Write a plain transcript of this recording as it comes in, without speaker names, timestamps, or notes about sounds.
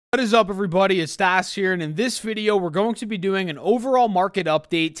What is up, everybody? It's Stas here, and in this video we're going to be doing an overall market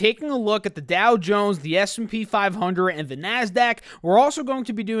update, taking a look at the Dow Jones, the S&P 500, and the Nasdaq. We're also going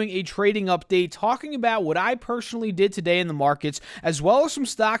to be doing a trading update, talking about what I personally did today in the markets, as well as some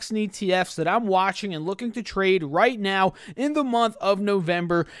stocks and ETFs that I'm watching and looking to trade right now in the month of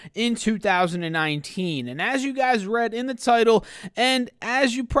November in 2019. And as you guys read in the title, and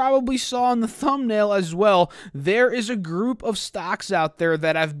as you probably saw in the thumbnail as well, there is a group of stocks out there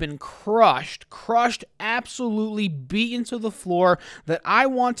that have been crushed, absolutely beaten to the floor, that I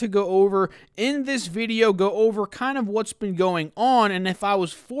want to go over in this video, go over kind of what's been going on, and if I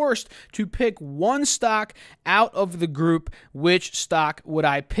was forced to pick one stock out of the group, which stock would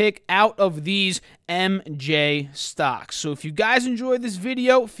I pick out of these MJ stocks? So if you guys enjoyed this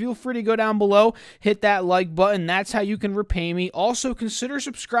video, feel free to go down below, hit that like button. That's how you can repay me. Also, consider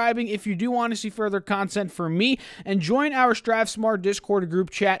subscribing if you do want to see further content from me, and join our StrivSmart Discord group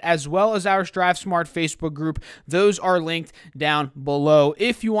chat as well as our StrivSmart Facebook group. Those are linked down below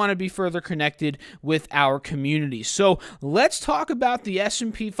if you want to be further connected with our community. So let's talk about the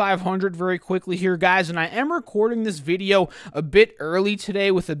S&P 500 very quickly here, guys, and I am recording this video a bit early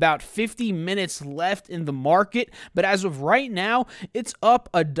today with about 50 minutes left in the market, but as of right now, it's up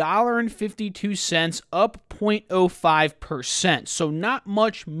 $1.52, up 0.05%. So not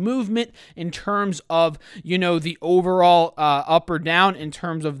much movement in terms of, the overall up or down in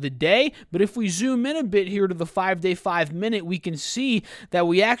terms of the day. But if we zoom in a bit here to the 5-day, 5-minute, we can see that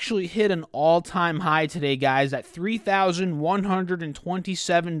we actually hit an all-time high today, guys, at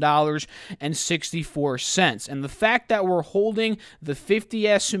 $3,127.64. And the fact that we're holding the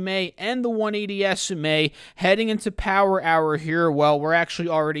 50 SMA and the 180 SMA heading into power hour here, well, we're actually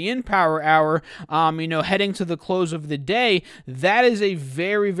already in power hour, heading to the close of the day, that is a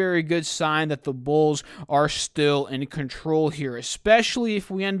very, very good sign that the bulls are still in control here, especially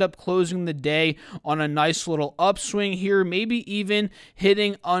if we end up closing the day on a nice little upswing here, maybe even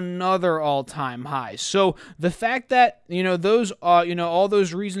hitting another all-time high. So the fact that, all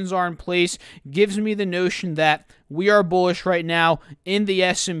those reasons are in place gives me the notion that we are bullish right now in the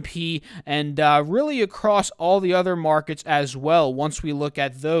S&P and really across all the other markets as well once we look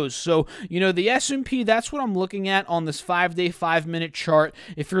at those. So, the S&P, that's what I'm looking at on this 5-day, 5-minute chart.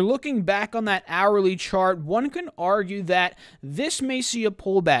 If you're looking back on that hourly chart, one can argue that this may see a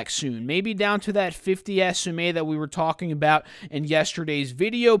pullback soon, maybe down to that 50 SMA that we were talking about in yesterday's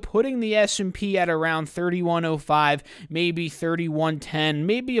video, putting the S&P at around 3105, maybe 3110,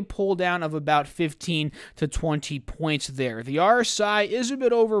 maybe a pull down of about 15 to 20 points there. The RSI is a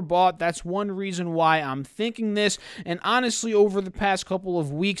bit overbought. That's one reason why I'm thinking this. And honestly, over the past couple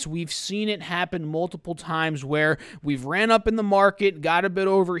of weeks, we've seen it happen multiple times where we've ran up in the market, got a bit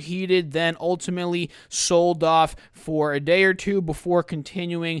overheated, then ultimately sold off for a day or two before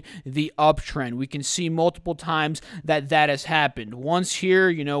continuing the uptrend. We can see multiple times that has happened. Once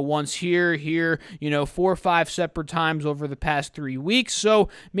here, once here, 4 or 5 separate times over the past 3 weeks. So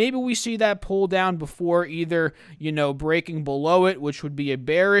maybe we see that pull down before either breaking below it, which would be a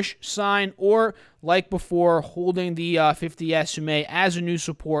bearish sign, or like before, holding the 50 SMA as a new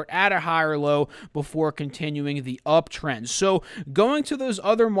support at a higher low before continuing the uptrend. So going to those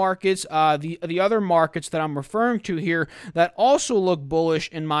other markets, the other markets that I'm referring to here that also look bullish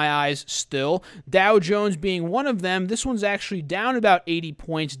in my eyes still, Dow Jones being one of them. This one's actually down about 80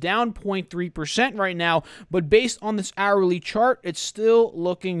 points, down 0.3% right now, but based on this hourly chart, it's still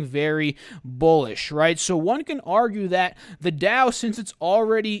looking very bullish, right? So one can argue that the Dow, since it's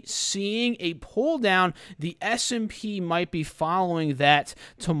already seeing a pull down, the S&P might be following that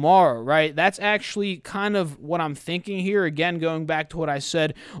tomorrow, right? That's actually kind of what I'm thinking here. Again, going back to what I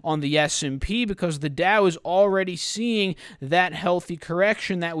said on the S&P, because the Dow is already seeing that healthy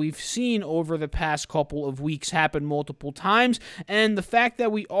correction that we've seen over the past couple of weeks happen multiple times. And the fact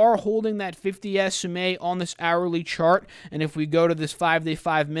that we are holding that 50 SMA on this hourly chart, and if we go to this 5-day,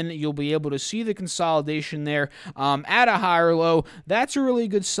 5-minute, you'll be able to see the consolidation there at a higher low. That's a really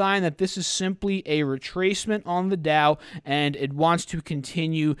good sign that this is simply a retracement on the Dow, and it wants to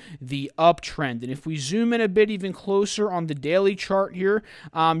continue the uptrend. And if we zoom in a bit even closer on the daily chart here,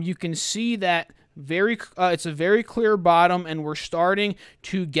 you can see that it's a very clear bottom, and we're starting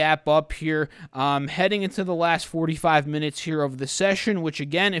to gap up here, heading into the last 45 minutes here of the session, which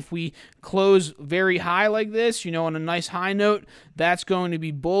again, if we close very high like this, on a nice high note, that's going to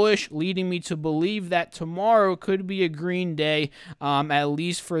be bullish, leading me to believe that tomorrow could be a green day, at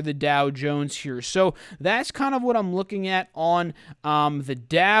least for the Dow Jones here. So that's kind of what I'm looking at on the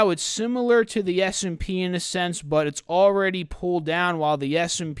Dow. It's similar to the S&P in a sense, but it's already pulled down while the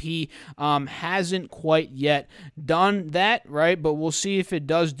S&P has hasn't quite yet done that, right? But we'll see if it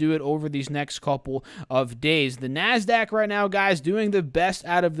does do it over these next couple of days. The NASDAQ right now, guys, doing the best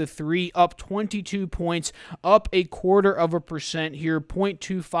out of the three, up 22 points, up 0.25% here,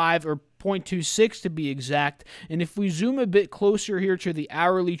 0.25 or 0.26 to be exact. And if we zoom a bit closer here to the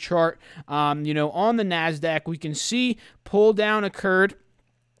hourly chart, on the NASDAQ, we can see pull down occurred,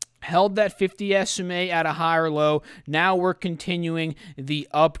 held that 50 SMA at a higher low. Now we're continuing the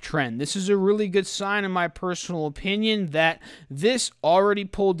uptrend. This is a really good sign, in my personal opinion, that this already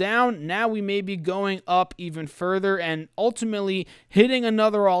pulled down. Now we may be going up even further and ultimately hitting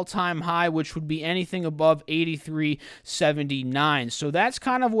another all-time high, which would be anything above 83.79. So that's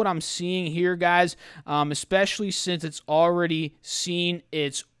kind of what I'm seeing here, guys, especially since it's already seen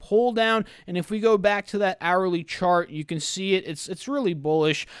its pull down. And if we go back to that hourly chart, you can see it. It's really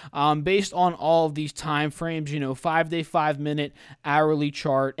bullish based on all of these time frames, 5-day, 5-minute, hourly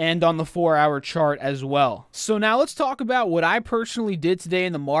chart, and on the 4-hour chart as well. So now let's talk about what I personally did today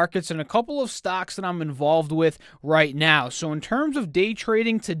in the markets and a couple of stocks that I'm involved with right now. So in terms of day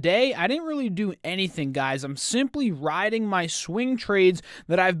trading today, I didn't really do anything, guys. I'm simply riding my swing trades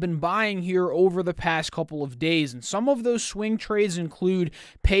that I've been buying here over the past couple of days. And some of those swing trades include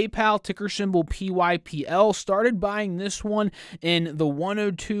PayPal, ticker symbol PYPL. Started buying this one in the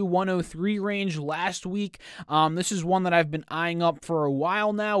 102, 103 range last week. This is one that I've been eyeing up for a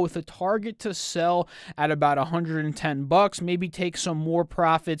while now, with a target to sell at about 110 bucks, maybe take some more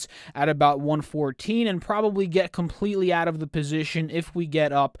profits at about 114, and probably get completely out of the position if we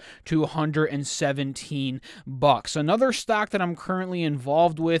get up to 117 bucks. Another stock that I'm currently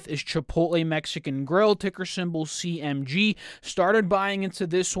involved with is Chipotle Mexican Grill, ticker symbol CMG. Started buying into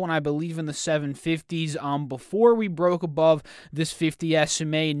this one, I believe, in the 750s before we broke above this 50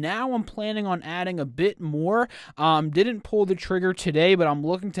 SMA. Now I'm planning on adding a bit more. Didn't pull the trigger today, but I'm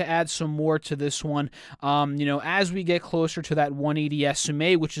looking to add some more to this one, as we get closer to that 180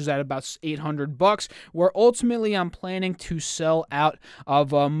 SMA, which is at about 800 bucks, where ultimately I'm planning to sell out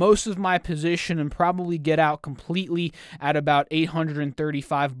of most of my position and probably get out completely at about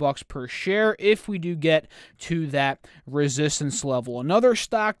 835 bucks per share if we do get to that resistance level. Another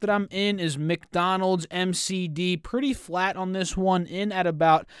stock that I'm in is McDonald's, MCD. Pretty flat on this one, in at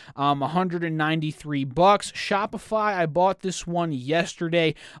about 193 bucks. Shopify, I bought this one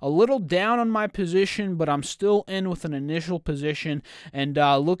yesterday. A little down on my position, but I'm still in with an initial position and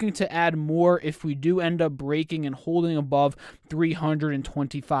looking to add more if we do end up breaking and holding above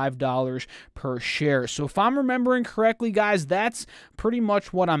 $325 per share. So if I'm remembering correctly, guys, that's pretty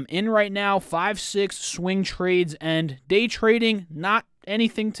much what I'm in right now. 5-6 swing trades and day trading, not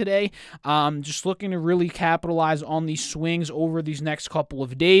anything today. Just looking to really capitalize on these swings over these next couple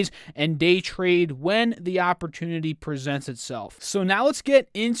of days and day trade when the opportunity presents itself. So now let's get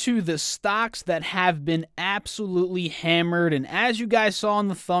into the stocks that have been absolutely hammered. And as you guys saw in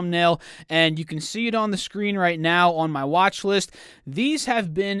the thumbnail, and you can see it on the screen right now on my watch list, these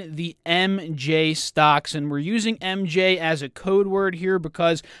have been the MJ stocks. And we're using MJ as a code word here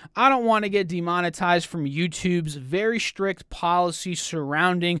because I don't want to get demonetized from YouTube's very strict policy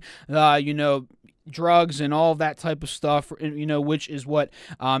surrounding, drugs and all of that type of stuff, which is what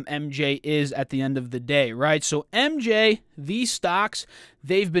MJ is at the end of the day, right? So MJ, these stocks,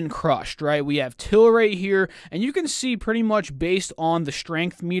 they've been crushed, right? We have Tilray here, and you can see pretty much based on the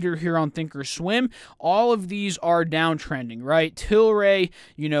strength meter here on ThinkOrSwim, all of these are downtrending, right? Tilray,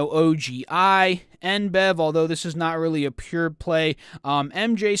 OGI, NBev, although this is not really a pure play.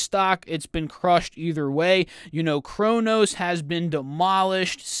 MJ stock, it's been crushed either way. Kronos has been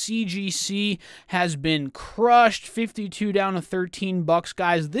demolished. CGC has been crushed. 52 down to 13 bucks,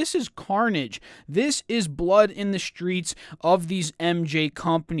 guys. This is carnage. This is blood in the streets of these MJ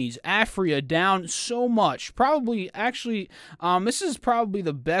companies. Afria down so much. This is probably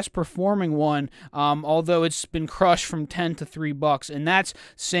the best performing one, although it's been crushed from 10 to 3 bucks, and that's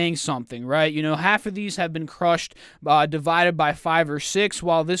saying something, right? Half of these have been crushed, divided by 5 or 6,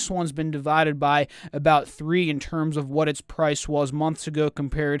 while this one's been divided by about 3 in terms of what its price was months ago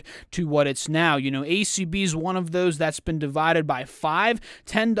compared to what it's now. ACB is one of those that's been divided by 5,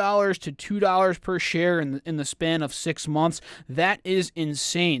 $10 to $2 per share in the span of 6 months. That is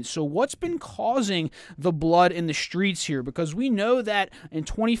insane. So what's been causing the blood in the streets here? Because we know that in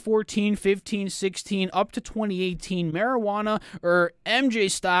 2014, 15, 16, up to 2018, marijuana or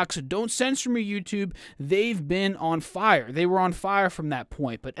MJ stocks, don't censor me, YouTube, they've been on fire. They were on fire from that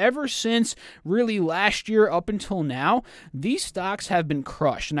point. But ever since really last year up until now, these stocks have been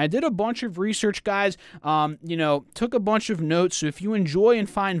crushed. And I did a bunch of research, guys, took a bunch of notes. So if you enjoy and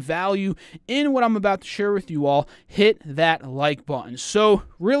find value in what I'm about to share with you all, hit that like button. So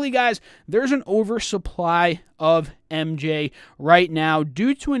really, guys, there's an oversupply of MJ right now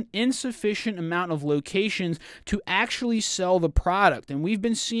due to an insufficient amount of locations to actually sell the product. And we've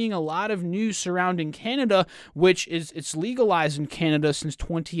been seeing a lot of news surrounding Canada, which it's legalized in Canada since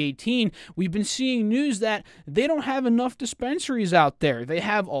 2018. We've been seeing news that they don't have enough dispensaries out there. They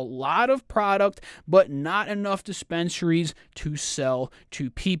have a lot of product, but not enough dispensaries to sell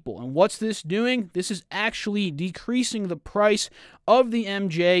to people. And what's this doing? This is actually decreasing the price of the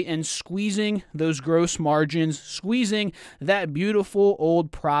MJ and squeezing those gross margins, squeezing that beautiful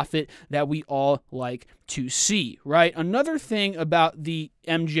old profit that we all like to see, right? Another thing about the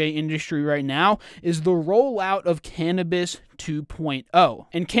MJ industry right now is the rollout of Cannabis 2.0.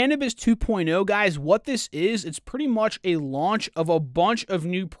 And Cannabis 2.0, guys, what this is, it's pretty much a launch of a bunch of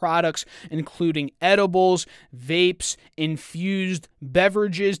new products, including edibles, vapes, infused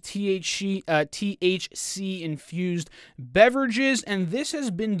beverages, THC infused beverages, and this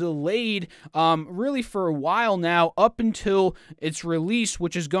has been delayed really for a while now, up until its release,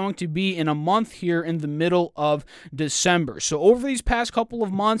 which is going to be in a month here in the middle of December. So over these past couple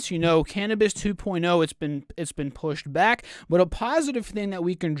of months, you know, Cannabis 2.0, it's been pushed back. But a positive thing that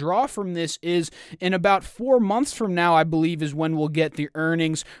we can draw from this is in about 4 months from now, I believe, is when we'll get the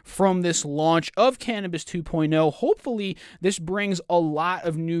earnings from this launch of Cannabis 2.0. Hopefully, this brings a lot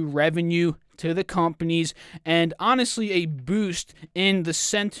of new revenue to the companies, and honestly a boost in the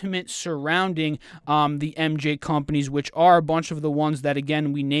sentiment surrounding the MJ companies, which are a bunch of the ones that,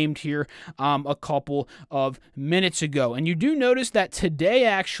 again, we named here a couple of minutes ago. And you do notice that today,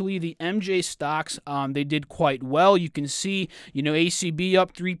 actually, the MJ stocks, they did quite well. You can see, you know, ACB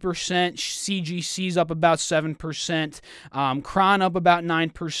up 3%, CGC's up about 7%, Cron up about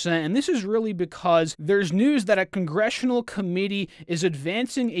 9%, and this is really because there's news that a congressional committee is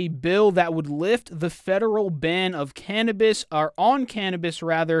advancing a bill that would lift the federal ban of cannabis, or on cannabis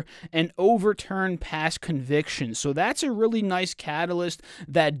rather, and overturn past convictions. So that's a really nice catalyst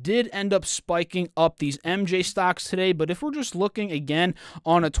that did end up spiking up these MJ stocks today. But if we're just looking again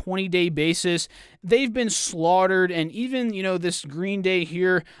on a 20-day basis, they've been slaughtered. And even, you know, this green day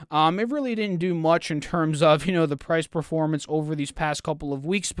here, it really didn't do much in terms of, you know, the price performance over these past couple of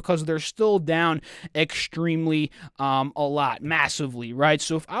weeks, because they're still down extremely a lot, massively, right?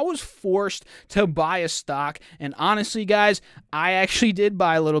 So if I was forced to buy a stock, and honestly, guys, I actually did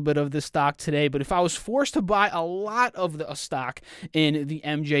buy a little bit of this stock today, but if I was forced to buy a lot of a stock in the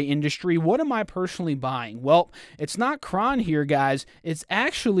MJ industry, what am I personally buying? Well, it's not Cron here, guys. It's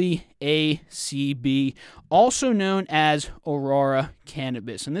actually ACB, also known as Aurora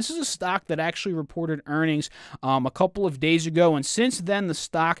Cannabis. And this is a stock that actually reported earnings a couple of days ago, and since then the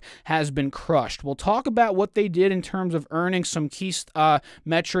stock has been crushed. We'll talk about what they did in terms of earnings, some key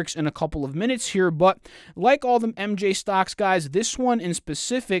metrics in a couple of minutes here, but like all the MJ stocks, guys, this one in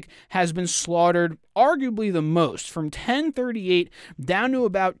specific has been slaughtered arguably the most, from 1038 down to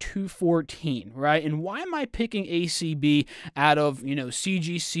about 214, right? And why am I picking ACB out of, you know,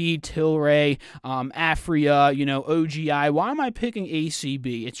 CGC, Tilray, Afria, you know, OGI? Why am I picking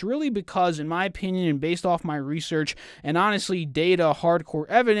ACB? It's really because, in my opinion, and based off my research and honestly data, hardcore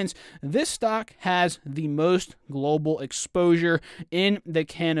evidence, this stock has the most global exposure in the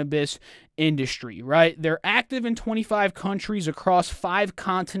cannabis industry, right? They're active in 25 countries across 5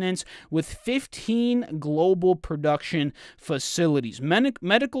 continents with 15 global production facilities.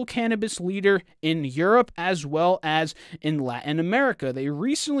 Medical cannabis leader in Europe as well as in Latin America. They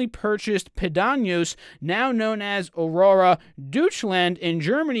recently purchased Pedaños, now known as Aurora Deutschland, in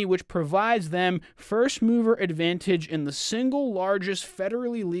Germany, which provides them first mover advantage in the single largest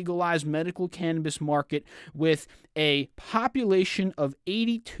federally legalized medical cannabis market with a population of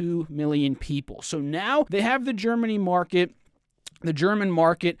 82 million people. So now they have the German market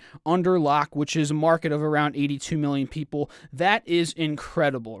under lock, which is a market of around 82 million people. That is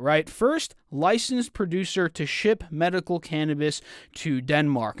incredible, right? First licensed producer to ship medical cannabis to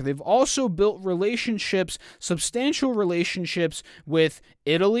Denmark. They've also built relationships, substantial relationships with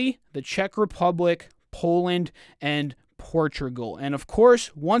Italy, the Czech Republic, Poland, and Portugal. And of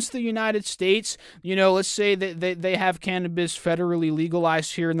course, once the United States, you know, let's say that they have cannabis federally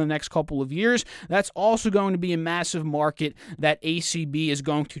legalized here in the next couple of years, that's also going to be a massive market that ACB is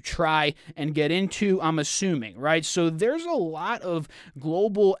going to try and get into, I'm assuming, right? So there's a lot of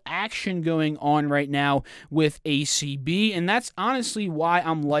global action going on right now with ACB, and that's honestly why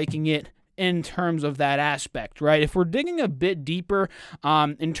I'm liking it in terms of that aspect, right? If we're digging a bit deeper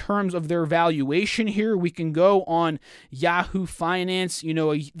in terms of their valuation here, we can go on Yahoo Finance. You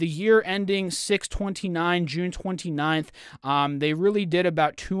know, the year ending 6/29, June 29th, they really did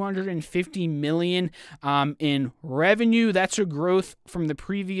about $250 million in revenue. That's a growth from the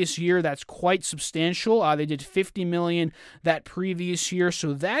previous year. That's quite substantial. They did $50 million that previous year,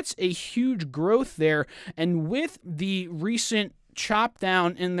 so that's a huge growth there. And with the recent chop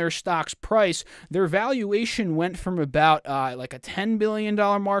down in their stock's price, their valuation went from about like a $10 billion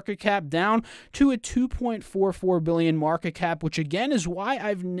market cap down to a $2.44 billion market cap, which again is why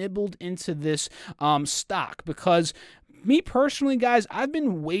I've nibbled into this stock, because me personally, guys, I've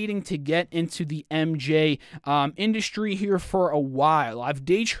been waiting to get into the MJ industry here for a while. I've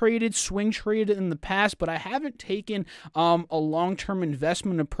day traded, swing traded in the past, but I haven't taken a long-term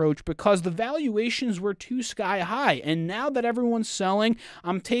investment approach because the valuations were too sky high. And now that everyone's selling,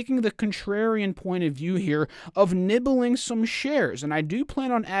 I'm taking the contrarian point of view here of nibbling some shares. And I do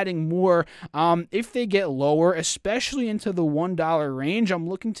plan on adding more if they get lower, especially into the $1 range. I'm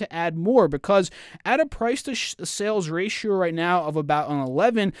looking to add more because at a price to sales ratio right now of about an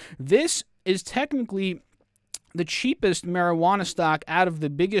 11, this is technically the cheapest marijuana stock out of the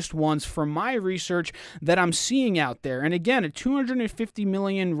biggest ones from my research that I'm seeing out there. And again, at $250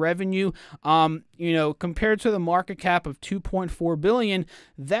 million revenue, you know, compared to the market cap of $2.4 billion,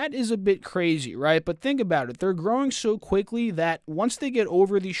 that is a bit crazy, right? But think about it. They're growing so quickly that once they get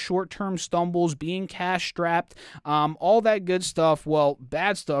over these short-term stumbles, being cash-strapped, all that good stuff, well,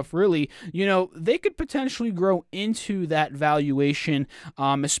 bad stuff, really, you know, they could potentially grow into that valuation,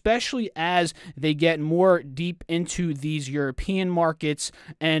 especially as they get more deep into these European markets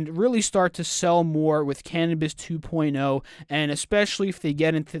and really start to sell more with Cannabis 2.0, and especially if they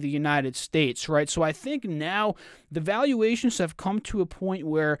get into the United States, right? So I think now the valuations have come to a point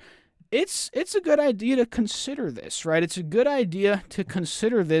where it's a good idea to consider this, right? It's a good idea to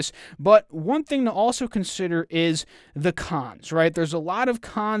consider this, but one thing to also consider is the cons, right? There's a lot of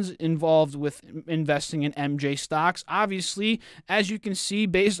cons involved with investing in MJ stocks. Obviously, as you can see,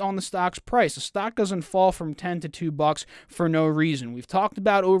 based on the stock's price, the stock doesn't fall from 10 to $2 for no reason. We've talked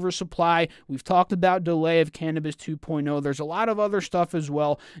about oversupply. We've talked about delay of Cannabis 2.0. There's a lot of other stuff as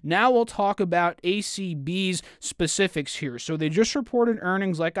well. Now we'll talk about ACB's specifics here. So they just reported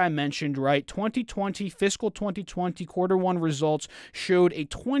earnings, like I mentioned, right? 2020, fiscal 2020 quarter one results showed a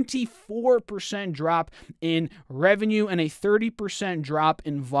 24% drop in revenue and a 30% drop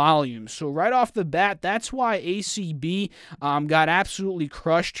in volume. So right off the bat, that's why ACB got absolutely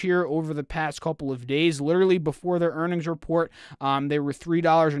crushed here over the past couple of days. Literally before their earnings report, they were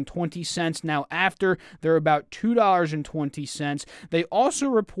 $3.20. Now after, they're about $2.20. They also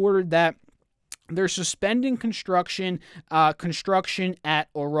reported that they're suspending construction at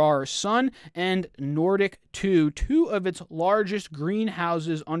Aurora Sun and Nordic 2, two of its largest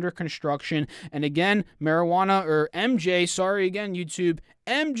greenhouses under construction. And again, marijuana, or MJ, sorry again, YouTube,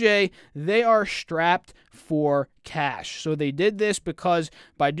 MJ, they are strapped for cash. So they did this because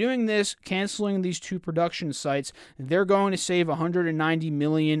by doing this, canceling these two production sites, they're going to save 190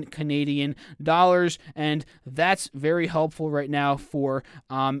 million Canadian dollars, and that's very helpful right now for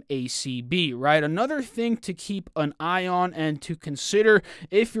ACB, right? Another thing to keep an eye on and to consider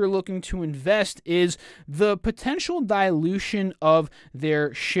if you're looking to invest is the potential dilution of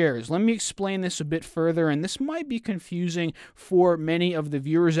their shares. Let me explain this a bit further, and this might be confusing for many of the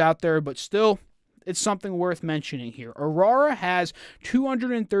viewers out there, but still, it's something worth mentioning here. Aurora has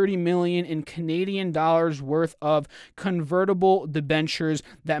 $230 million in Canadian dollars worth of convertible debentures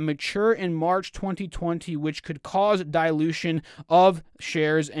that mature in March 2020, which could cause dilution of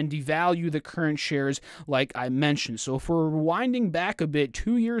shares and devalue the current shares, like I mentioned. So if we're rewinding back a bit,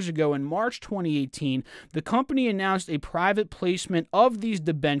 2 years ago in March 2018, the company announced a private placement of these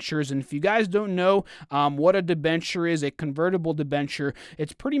debentures. And if you guys don't know what a debenture is, a convertible debenture,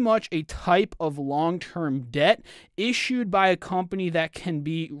 it's pretty much a type of long-term debt issued by a company that can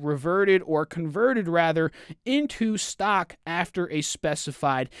be reverted or converted rather into stock after a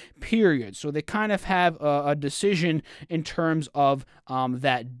specified period. So they kind of have a decision in terms of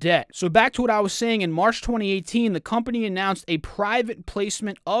that debt. So back to what I was saying, in March 2018, the company announced a private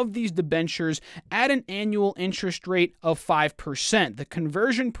placement of these debentures at an annual interest rate of 5%. The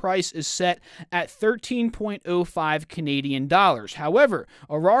conversion price is set at 13.05 Canadian dollars. However,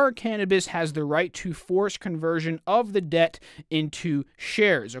 Aurora Cannabis has the right to force conversion of the debt into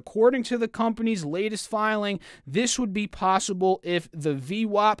shares. According to the company's latest filing, this would be possible if the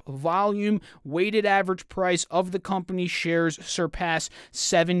VWAP, volume weighted average price of the company's shares surpass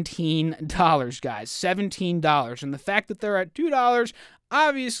 $17, guys. $17. And the fact that they're at $2,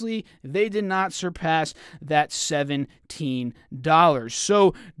 obviously they did not surpass that $17.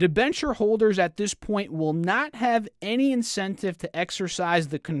 So debenture holders at this point will not have any incentive to exercise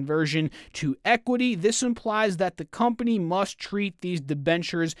the conversion to equity. This implies that the company must treat these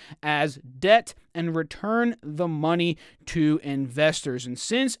debentures as debt and return the money to investors. And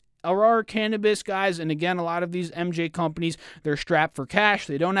since Aurora Cannabis, guys, and again, a lot of these MJ companies, they're strapped for cash.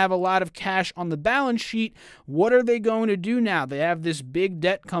 They don't have a lot of cash on the balance sheet. What are they going to do now? They have this big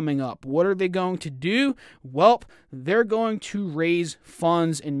debt coming up. What are they going to do? Well, they're going to raise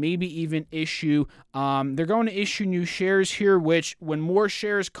funds and maybe even issue, they're going to issue new shares here, which when more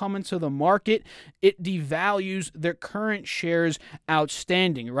shares come into the market, it devalues their current shares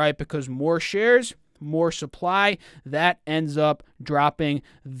outstanding, right? Because more shares, more supply, that ends up dropping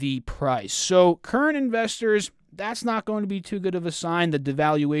the price. So current investors, that's not going to be too good of a sign, the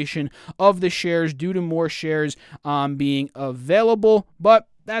devaluation of the shares due to more shares being available. But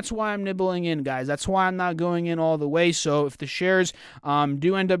that's why I'm nibbling in, guys. That's why I'm not going in all the way. So if the shares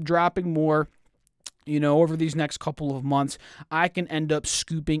do end up dropping more, over these next couple of months, I can end up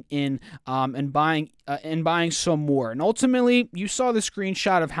scooping in and buying some more. And ultimately, you saw the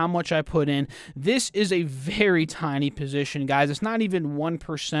screenshot of how much I put in. This is a very tiny position, guys. It's not even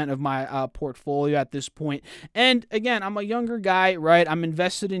 1% of my portfolio at this point. And again, I'm a younger guy, right? I'm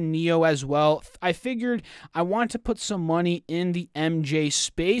invested in NEO as well. I figured I want to put some money in the MJ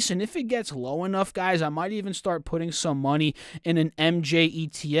space. And if it gets low enough, guys, I might even start putting some money in an MJ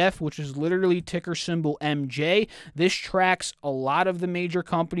ETF, which is literally ticker symbol MJ. This tracks a lot of the major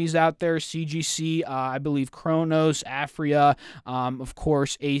companies out there, CGC, I believe Kronos, Afria, of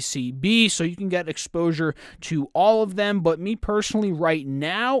course, ACB, so you can get exposure to all of them. But me personally, right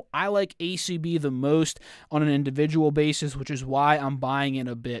now, I like ACB the most on an individual basis, which is why I'm buying it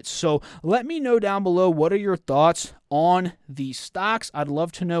a bit. So let me know down below, what are your thoughts on these stocks? I'd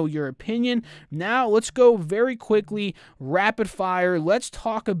love to know your opinion. Now, let's go very quickly, rapid fire. Let's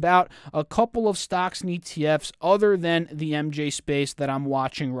talk about a couple of stocks and ETFs other than the MJ space that I'm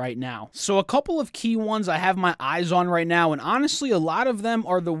watching right now. So a couple of key ones I have my eyes on right now, and honestly, a lot of them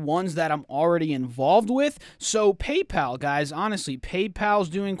are the ones that I'm already involved with. So PayPal, guys, honestly, PayPal's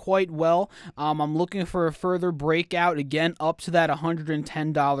doing quite well. I'm looking for a further breakout, again, up to that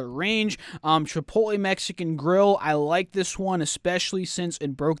 $110 range. Chipotle Mexican Grill, I like this one, especially since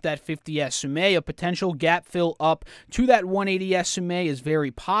it broke that 50 SMA. A potential gap fill up to that 180 SMA is very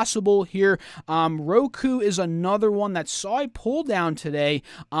possible here. Roku is another one that saw a pull down today.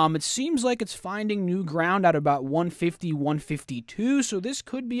 It seems like it's finding new ground at about 150, 152. So this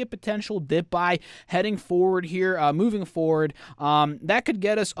could be a potential dip buy heading forward here, moving forward. That could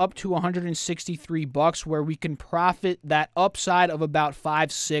get us up to $163, where we can profit that upside of about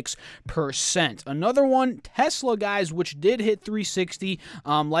 5-6%. Another one, Tesla, guys, which did hit 360,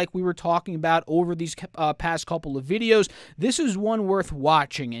 like we were talking about over these past couple of videos. This is one worth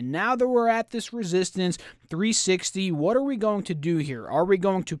watching. And now that we're at this resistance, 360, what are we going to do here? Are we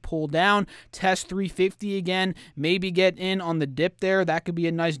going to pull down, test 350 again, maybe get in on the dip there? That could be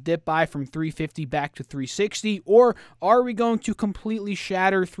a nice dip buy from 350 back to 360. Or are we going to completely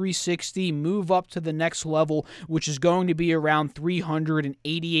shatter 360, move up to the next level, which is going to be around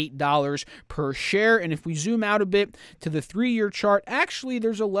 $388 per share? And if we zoom out a bit to the 3-year chart, actually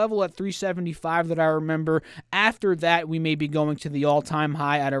there's a level at 375 that I remember. After that, we may be going to the all-time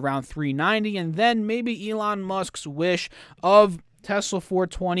high at around 390, and then maybe Elon Musk's wish of Tesla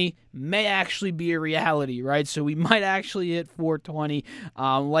 420 may actually be a reality, right? So we might actually hit 420,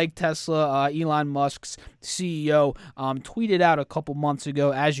 like Tesla, Elon Musk's CEO tweeted out a couple months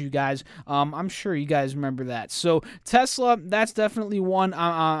ago, as you guys, I'm sure you guys remember that. So Tesla, that's definitely one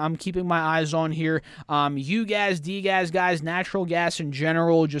I'm keeping my eyes on here. UGAS, DGAS, guys, natural gas in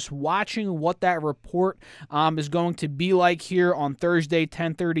general, just watching what that report is going to be like here on Thursday,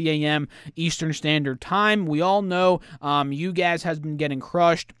 10:30 a.m. Eastern Standard Time. We all know UGAS has been getting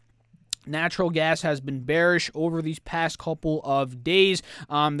crushed. Natural gas has been bearish over these past couple of days.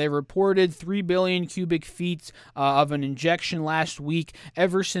 They reported 3 billion cubic feet of an injection last week.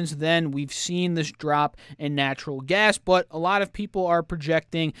 Ever since then, we've seen this drop in natural gas, but a lot of people are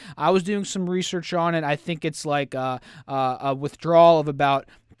projecting. I was doing some research on it. I think it's like a withdrawal of about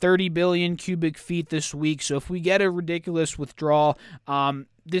 30 billion cubic feet this week. So if we get a ridiculous withdrawal,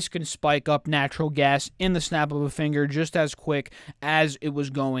 this can spike up natural gas in the snap of a finger just as quick as it was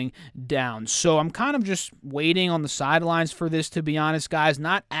going down. So I'm kind of just waiting on the sidelines for this, to be honest, guys.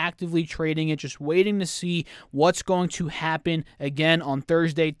 Not actively trading it, just waiting to see what's going to happen again on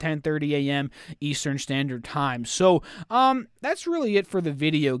Thursday, 10:30 a.m. Eastern Standard Time. So that's really it for the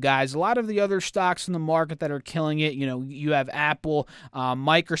video, guys. A lot of the other stocks in the market that are killing it, you know, you have Apple,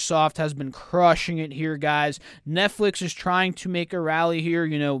 Microsoft has been crushing it here, guys. Netflix is trying to make a rally here.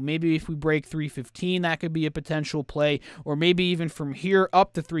 You know, maybe if we break 315, that could be a potential play, or maybe even from here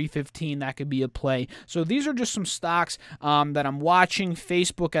up to 315, that could be a play. So these are just some stocks that I'm watching.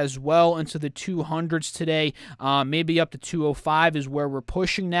 Facebook as well into the 200s today, maybe up to 205 is where we're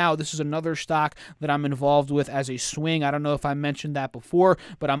pushing now. This is another stock that I'm involved with as a swing. I don't know if I mentioned that before,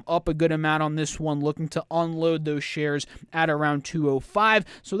 but I'm up a good amount on this one, looking to unload those shares at around 205.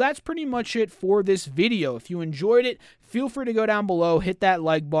 So that's pretty much it for this video. If you enjoyed it, feel free to go down below, hit that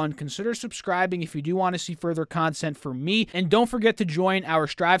like button, consider subscribing if you do want to see further content from me, and don't forget to join our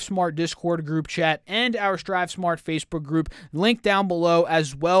Strive Smart Discord group chat and our Strive Smart Facebook group, link down below,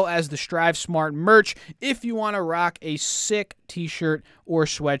 as well as the Strive Smart merch if you want to rock a sick t-shirt or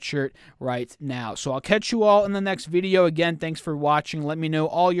sweatshirt right now. So I'll catch you all in the next video. Again, thanks for watching. Let me know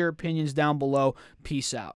all your opinions down below. Peace out.